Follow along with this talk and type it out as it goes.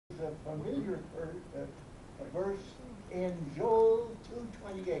familiar verse in Joel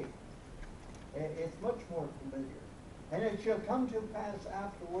 2:28. It's much more familiar. And it shall come to pass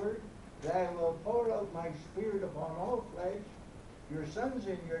afterward that I will pour out my spirit upon all flesh. Your sons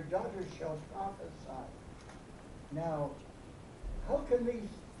and your daughters shall prophesy. Now, how can these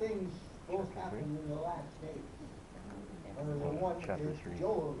things both happen in the last days? Or the one in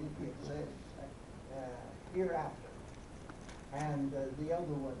Joel, it says, hereafter. And the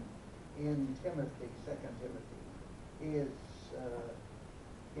other one in Timothy, 2 Timothy, is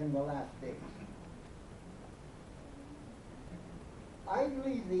in the last days. I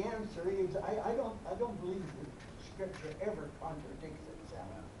believe the answer is, I don't believe that Scripture ever contradicts itself.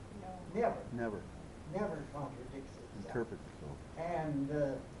 No. Never contradicts itself. Interpret itself. And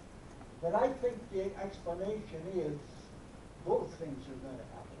but I think the explanation is both things are going to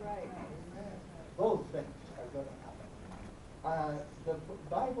happen. Right. Both things are going to happen. The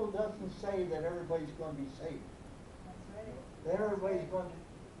Bible doesn't say that everybody's going to be saved. That's right. That everybody's going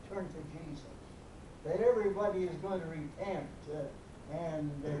to turn to Jesus. That everybody is going to repent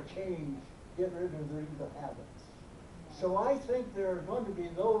and change, get rid of their evil habits. So I think there are going to be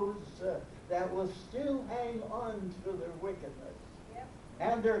those that will still hang on to their wickedness. Yep.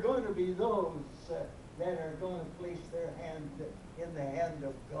 And there are going to be those that are going to place their hand in the hand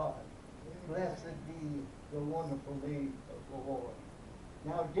of God. Blessed be the wonderful name of the Lord.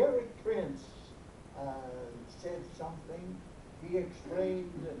 Now, Derek Prince said something. He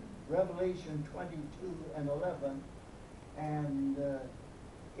explained Revelation 22:11, and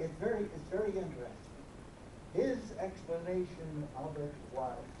it's very interesting. His explanation of it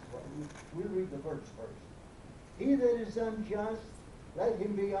was, well, we'll read the verse first. He that is unjust, let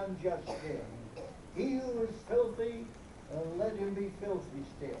him be unjust still. He who is filthy, let him be filthy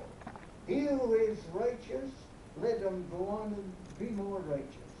still. He who is righteous, let him go on and be more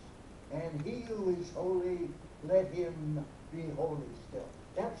righteous. And he who is holy, let him be holy still.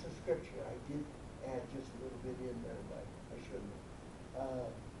 That's a scripture. I did add just a little bit in there, but I shouldn't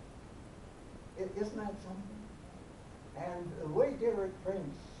have. Isn't that something? And the way Derek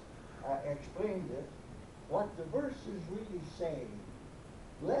Prince explained it, what the verse is really saying,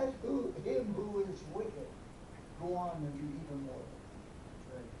 let him who is wicked go on and do even more.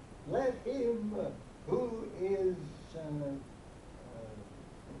 Let him who is, what is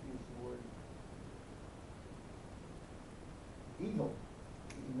the word? Evil.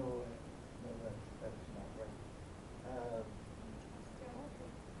 No, that's not right.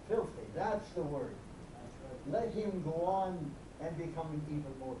 Filthy, that's the word. Let him go on and become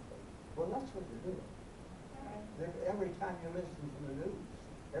even more filthy. Well, that's what they're doing. Every time you listen to the news,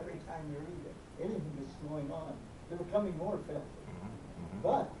 every time you read it, anything that's going on, they're becoming more filthy.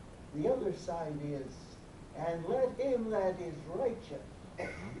 But the other side is, and let him that is righteous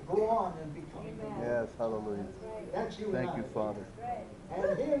go on and become even more. Yes, hallelujah. That's you. Thank you, Father.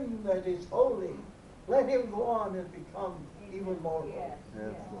 And him that is holy, let him go on and become even more holy. Yes,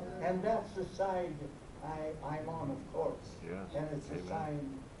 Lord. And that's the side I'm on, of course. Yes. And it's the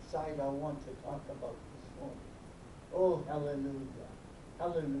Amen. side I want to talk about this morning. Oh, hallelujah.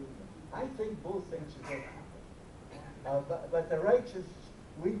 Hallelujah. I think both things are going to happen. But the righteous,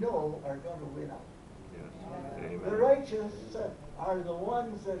 we know, are going to win out. Yes. Amen. The righteous are the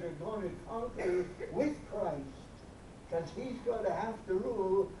ones that are going to conquer with Christ, because he's going to have to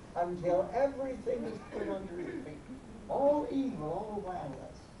rule until everything is put under his feet. All evil, all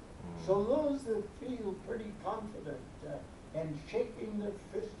violence. So those that feel pretty confident and shaking their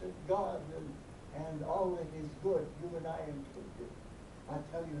fist at God and all that is good, you and I included, I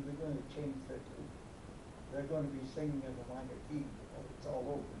tell you, they're going to change their tune. They're going to be singing in the minor key because it's all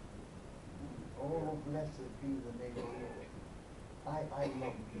over. Oh, blessed be the name of the Lord. I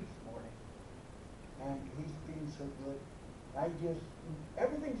love him this morning. And he's been so good.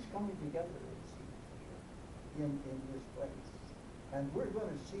 Everything's coming together, it seems, in this place. And we're going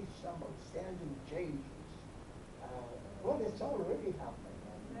to see some outstanding changes. Well, it's already happening.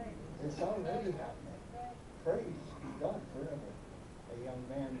 It's already happening. Praise be God forever. A young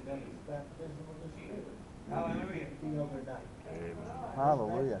man got his baptism of the Spirit. Hallelujah. The other night. Amen.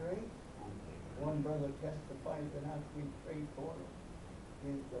 Hallelujah. Isn't that great? One brother testified that after we prayed for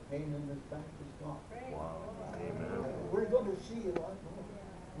him, the pain in his back is gone. Wow. Amen. We're going to see a lot more.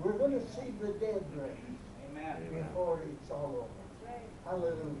 We're going to see the dead raised before it's all over.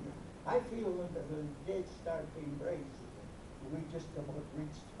 Hallelujah. I feel that the dead start being raised, we just about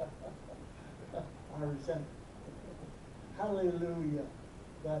reached our center. Hallelujah.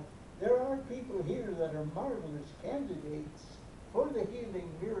 But there are people here that are marvelous candidates for the healing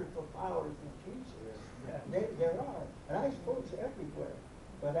miracle powers of Jesus. There are. And I suppose everywhere.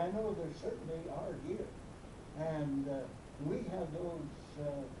 but I know there certainly are here. And we have those,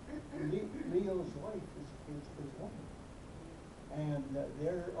 Leo's wife is one. And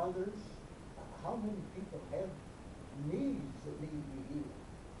there are others. How many people have needs that need to be healed?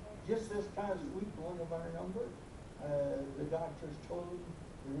 Just this past week, one of our number, the doctors told him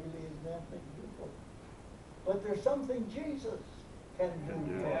there really is nothing to do for him. But there's something Jesus can do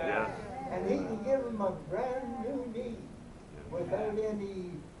for him. Yes. And he can give him a brand new knee without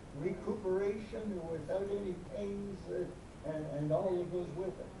any recuperation or without any pains and all that goes with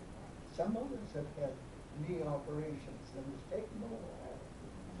it. Some others have had knee operations and it's taken a while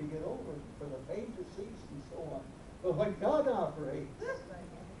to get over it, for the pain to cease and so on. But when God operates,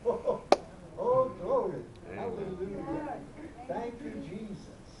 oh glory, hallelujah. Thank you, Jesus.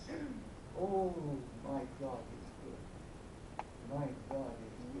 Oh, my God is good. My God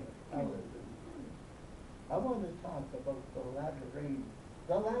is good. Hallelujah. I want to talk about the latter rain.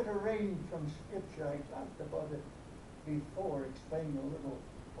 The latter rain from Scripture, I talked about it before, explaining a little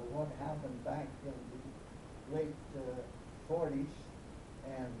of what happened back in the late 40s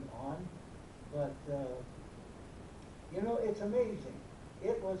and on. But, you know, it's amazing.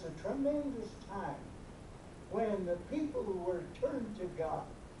 It was a tremendous time when the people were turned to God.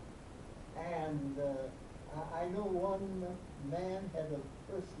 And I know one man had a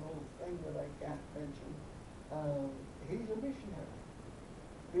personal thing that I can't mention. He's a missionary.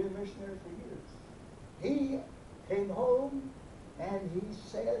 Been a missionary for years. He came home and he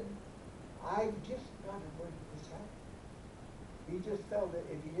said, I've just got to break this habit. He just felt that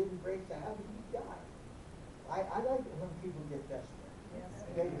if he didn't break the habit, he'd die. I like it when people get desperate. Yes.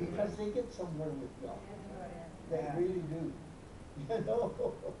 Because they get somewhere with God. They really do. You know,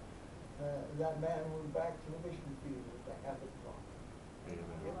 that man went back to the mission field with the habit gone. It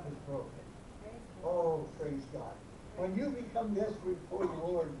was broken. Oh, praise God. When you become desperate for the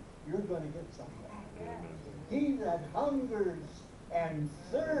Lord, you're going to get something. He that hungers and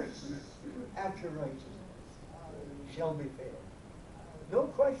thirsts after righteousness shall be filled. No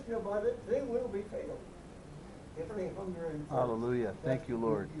question about it, they will be filled. If they hunger and thirst. Hallelujah. Thank you,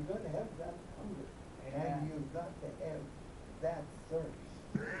 Lord. You've got to have that hunger. And you've got to have that thirst.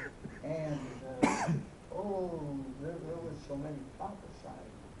 And, there was so many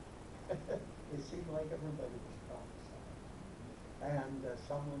prophesying. It seemed like everybody was prophesying. And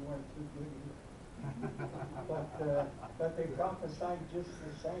someone weren't too good either. But they prophesied just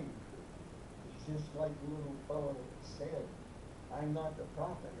the same. It's just like the little fellow said, I'm not the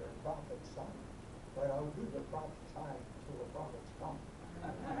prophet or prophet's son, but I'll do the prophesying till the prophets come.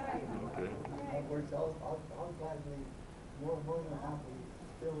 Okay. In other words, I'll gladly, more than happily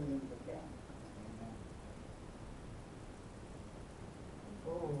fill in the gap.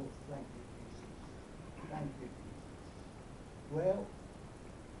 Oh, thank you, Jesus. Thank you, Jesus. Well,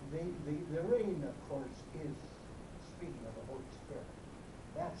 the rain, of course, is speaking of the Holy Spirit.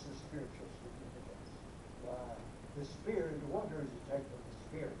 That's the spiritual significance. The Spirit, water is a type of the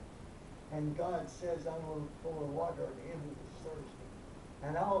Spirit. And God says, I will pour water on him who is thirsty.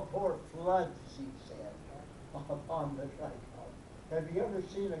 And I'll pour floods, he said, upon the dry ground. Have you ever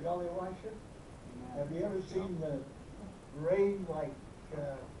seen a gully washer? Have you ever seen the rain like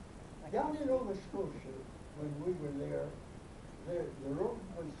down in Nova Scotia when we were there? The road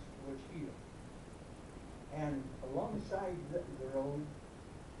was here. And alongside the road,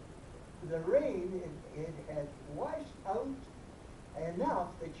 the rain, it had washed out enough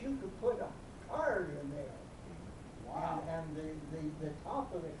that you could put a car in there. Wow. And the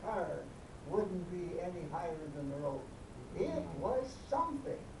top of the car wouldn't be any higher than the road. It was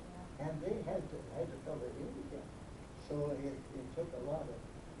something. And they had to fill it in again. So it took a lot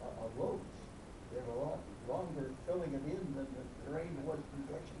of loads. They were a lot longer filling it in than the rain was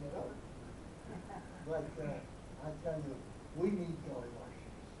gushing it out. But I tell you, we need gully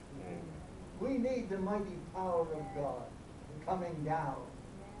washers. We need the mighty power of God coming down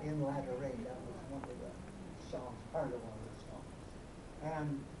in latter rain. That was one of the songs, part of one of the songs.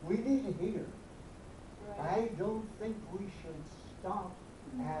 And we need to hear. I don't think we should stop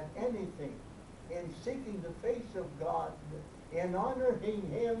at anything in seeking the face of God, in honoring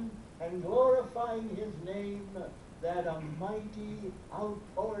him and glorifying his name, that a mighty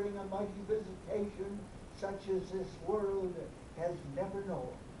outpouring, a mighty visitation such as this world has never known.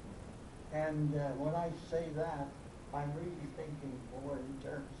 And when I say that, I'm really thinking more in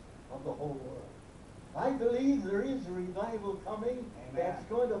terms of the whole world. I believe there is a revival coming. Amen. That's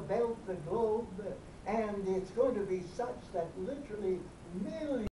going to belt the globe, and it's going to be such that literally millions